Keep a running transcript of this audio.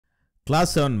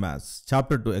Class 7 Maths,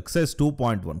 Chapter 2, Exercise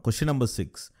 2.1, Question number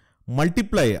 6.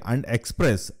 Multiply and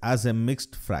express as a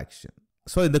mixed fraction.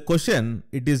 So in the question,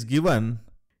 it is given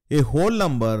a whole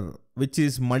number which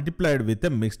is multiplied with a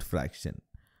mixed fraction.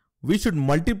 We should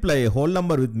multiply a whole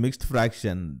number with mixed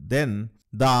fraction, then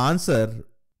the answer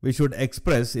we should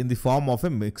express in the form of a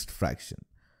mixed fraction.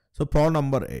 So problem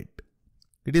number 8.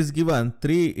 It is given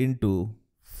 3 into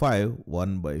 5,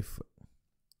 1 by 5.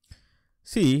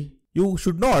 See, you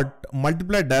should not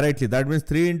multiply directly. That means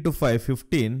 3 into 5,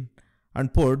 15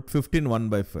 and put 15 1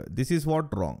 by 5. This is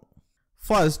what wrong.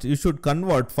 First, you should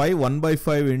convert 5 1 by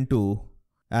 5 into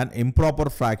an improper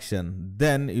fraction.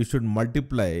 Then you should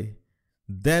multiply.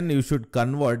 Then you should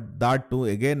convert that to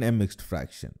again a mixed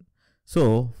fraction.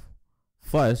 So,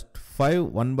 first 5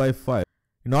 1 by 5.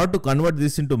 In order to convert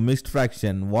this into mixed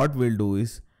fraction, what we'll do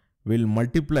is we'll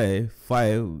multiply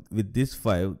 5 with this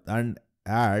 5 and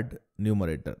add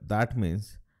numerator. That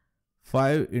means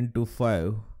 5 into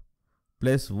 5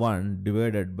 plus 1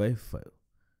 divided by 5.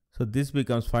 So this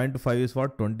becomes 5 into 5 is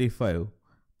what? 25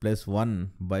 plus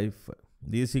 1 by 5.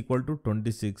 This is equal to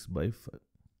 26 by 5.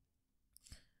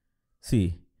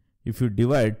 See, if you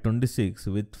divide 26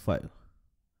 with 5,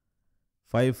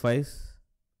 5 5s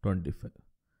 25.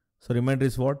 So remainder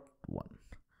is what? 1.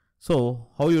 So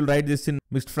how you will write this in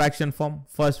mixed fraction form?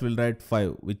 First we'll write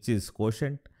 5 which is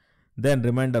quotient. Then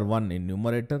remainder 1 in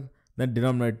numerator, then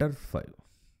denominator 5.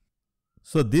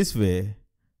 So this way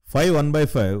 5 1 by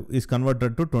 5 is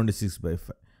converted to 26 by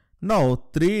 5. Now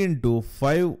 3 into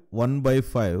 5 1 by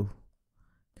 5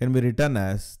 can be written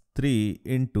as 3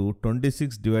 into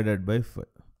 26 divided by 5.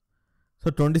 So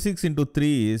 26 into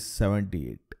 3 is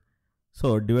 78.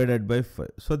 So divided by 5.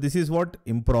 So this is what?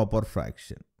 Improper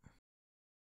fraction.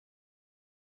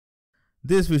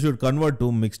 This we should convert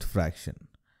to mixed fraction.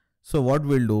 So what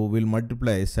we'll do, we'll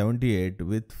multiply 78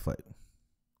 with 5.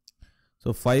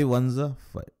 So 5 ones are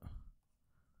 5.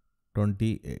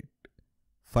 28.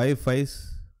 5 5s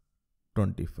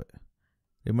 25.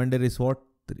 Remainder is what?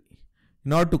 3.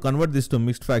 In order to convert this to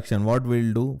mixed fraction, what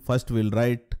we'll do, first we'll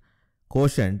write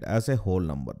quotient as a whole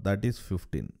number, that is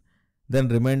 15. Then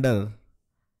remainder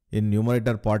in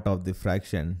numerator part of the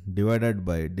fraction divided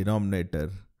by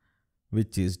denominator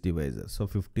which is divisor. So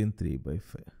 15 3 by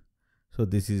 5. So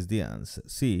this is the answer.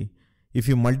 See, if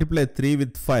you multiply 3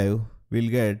 with 5, we'll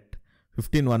get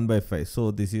 15 1 by 5.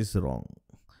 So this is wrong.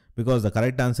 Because the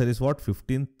correct answer is what?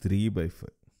 15 3 by 5.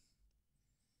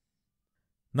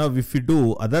 Now if you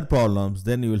do other problems,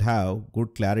 then you will have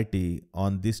good clarity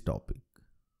on this topic.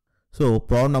 So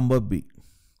problem number B.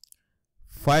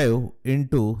 5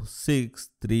 into 6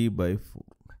 3 by 4.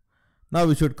 Now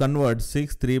we should convert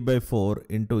 6 3 by 4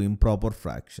 into improper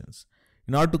fractions.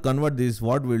 In order to convert this,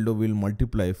 what we'll do, we'll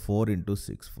multiply 4 into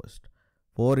 6 first.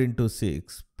 4 into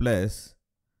 6 plus,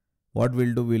 what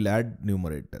we'll do, we'll add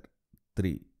numerator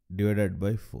 3 divided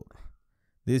by 4.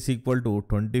 This is equal to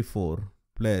 24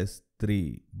 plus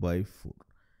 3 by 4,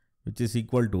 which is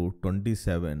equal to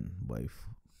 27 by 4.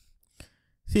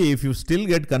 See, if you still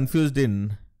get confused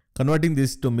in converting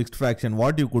this to mixed fraction,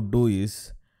 what you could do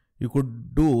is, you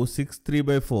could do 6 3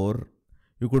 by 4,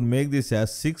 you could make this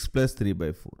as 6 plus 3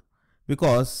 by 4.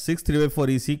 Because 6 3 by 4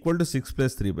 is equal to 6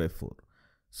 plus 3 by 4.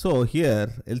 So here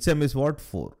LCM is what?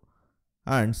 4.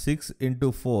 And 6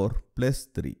 into 4 plus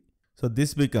 3. So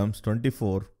this becomes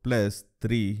 24 plus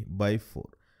 3 by 4,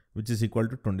 which is equal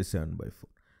to 27 by 4.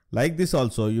 Like this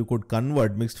also, you could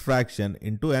convert mixed fraction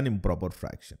into an improper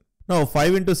fraction. Now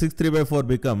 5 into 6 3 by 4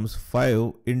 becomes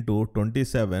 5 into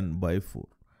 27 by 4.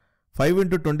 5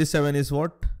 into 27 is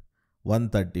what?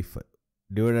 135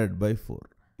 divided by 4.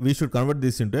 We should convert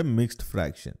this into a mixed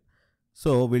fraction.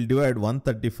 So we'll divide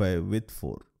 135 with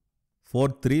 4. 4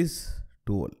 3s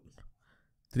 12.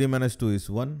 3 minus 2 is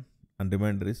 1 and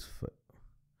remainder is 5.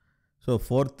 So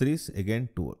 4 3s again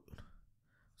 12.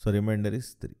 So remainder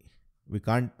is 3. We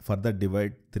can't further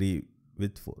divide 3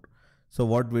 with 4. So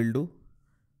what we'll do?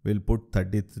 We'll put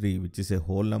 33 which is a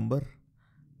whole number.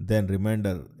 Then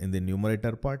remainder in the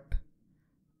numerator part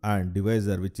and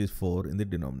divisor which is 4 in the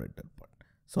denominator part.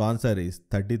 So answer is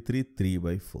 33 3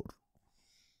 by 4.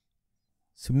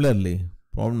 Similarly,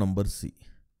 problem number C.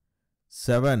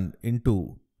 7 into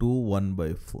 2 1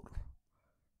 by 4.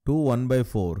 2 1 by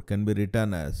 4 can be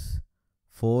written as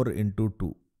 4 into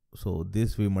 2. So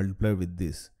this we multiply with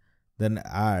this. Then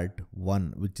add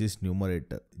 1 which is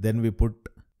numerator. Then we put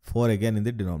 4 again in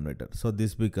the denominator. So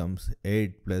this becomes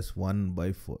 8 plus 1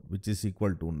 by 4 which is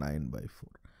equal to 9 by 4.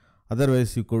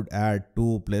 Otherwise you could add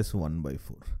 2 plus 1 by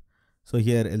 4. So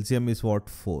here LCM is what?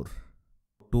 4.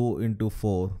 2 into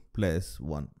 4 plus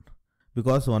 1.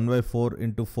 Because 1 by 4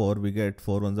 into 4 we get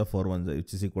 4 ones are 4 ones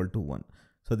which is equal to 1.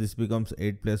 So this becomes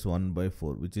 8 plus 1 by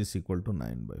 4, which is equal to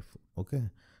 9 by 4. Okay.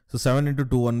 So 7 into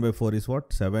 2, 1 by 4 is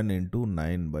what? 7 into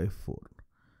 9 by 4.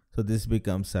 So this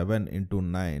becomes 7 into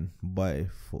 9 by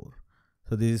 4.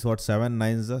 So this is what? 7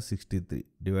 9s are 63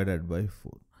 divided by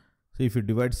 4. So if you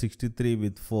divide 63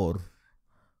 with 4,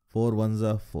 4 1s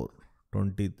are 4,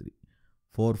 23.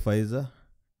 4 5s are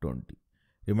 20.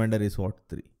 Remainder is what?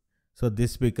 3. So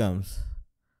this becomes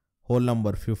whole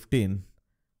number 15,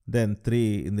 then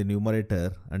 3 in the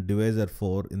numerator and divisor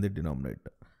 4 in the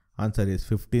denominator. Answer is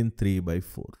 15 3 by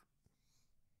 4.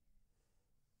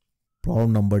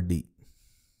 Problem number D.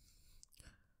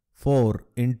 4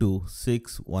 into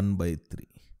 6 1 by 3.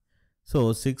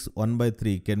 So 6 1 by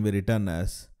 3 can be written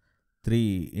as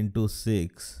 3 into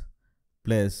 6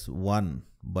 plus 1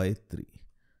 by 3.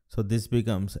 So this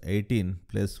becomes 18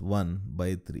 plus 1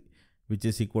 by 3, which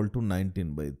is equal to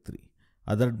 19 by 3.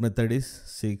 Other method is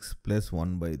 6 plus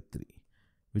 1 by 3,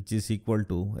 which is equal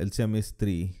to LCM is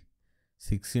 3.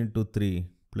 6 into 3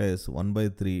 plus 1 by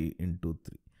 3 into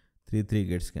 3. 3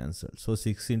 gets cancelled. So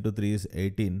 6 into 3 is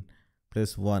 18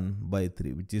 plus 1 by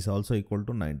 3, which is also equal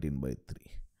to 19 by 3.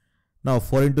 Now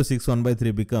 4 into 6 1 by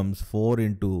 3 becomes 4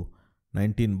 into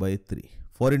 19 by 3.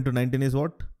 4 into 19 is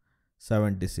what?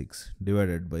 76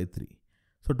 divided by 3.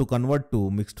 So to convert to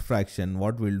mixed fraction,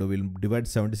 what we'll do? We'll divide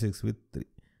 76 with 3.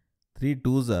 3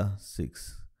 2s are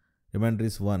 6. Remainder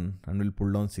is 1 and we'll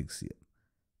pull down 6 here.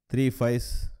 3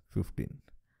 5s 15.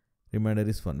 Remainder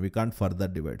is 1. We can't further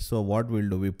divide. So what we'll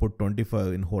do? We put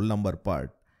 25 in whole number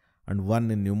part and 1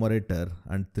 in numerator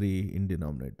and 3 in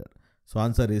denominator. So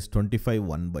answer is 25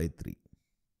 1 by 3.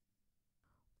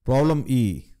 Problem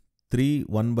E. 3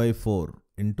 1 by 4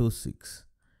 into 6.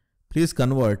 Please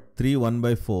convert 3 1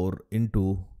 by 4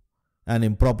 into an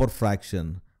improper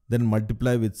fraction, then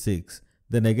multiply with 6.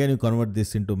 Then again you convert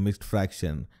this into mixed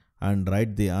fraction and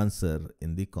write the answer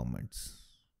in the comments.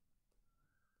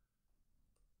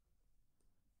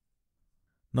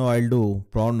 Now I'll do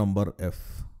problem number F.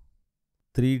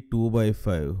 3 2 by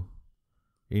 5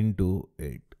 into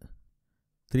 8.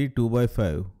 3 2 by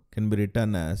 5 can be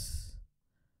written as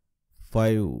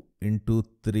 5 into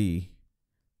 3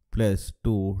 plus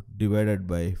 2 divided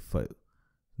by 5.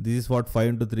 This is what? 5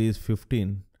 into 3 is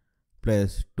 15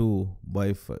 plus 2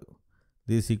 by 5.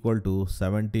 This is equal to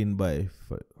 17 by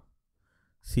 5.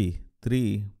 See,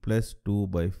 3 plus 2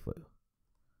 by 5.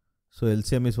 So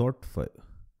LCM is what? 5.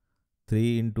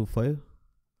 3 into 5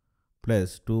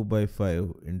 plus 2 by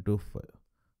 5 into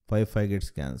 5. 5 gets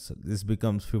cancelled. This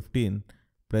becomes 15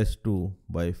 plus 2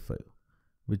 by 5,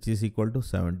 which is equal to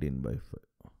 17 by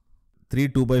 5. 3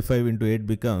 2 by 5 into 8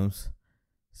 becomes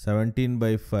 17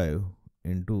 by 5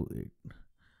 into 8.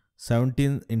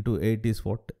 17 into 8 is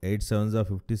what? 8 7s are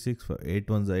 56, 8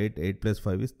 1s are 8, 8 plus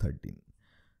 5 is 13.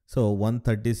 So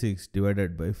 136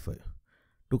 divided by 5.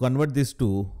 To convert this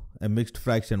to a mixed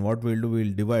fraction, what we'll do?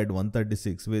 We'll divide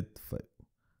 136 with 5.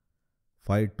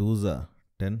 5 2s are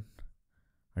 10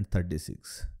 and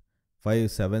 36. 5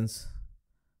 7s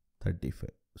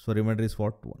 35. So remainder is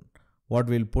what? 1. What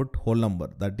we'll put? Whole number,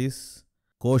 that is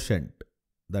quotient,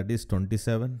 that is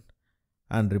 27,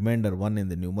 and remainder 1 in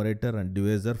the numerator and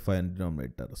divisor 5 in the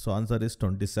denominator. So answer is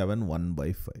 27 1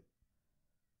 by 5.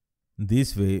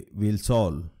 This way we'll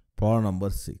solve problem number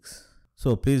 6.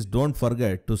 So please don't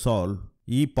forget to solve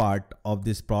E part of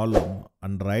this problem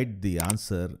and write the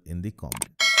answer in the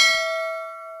comment.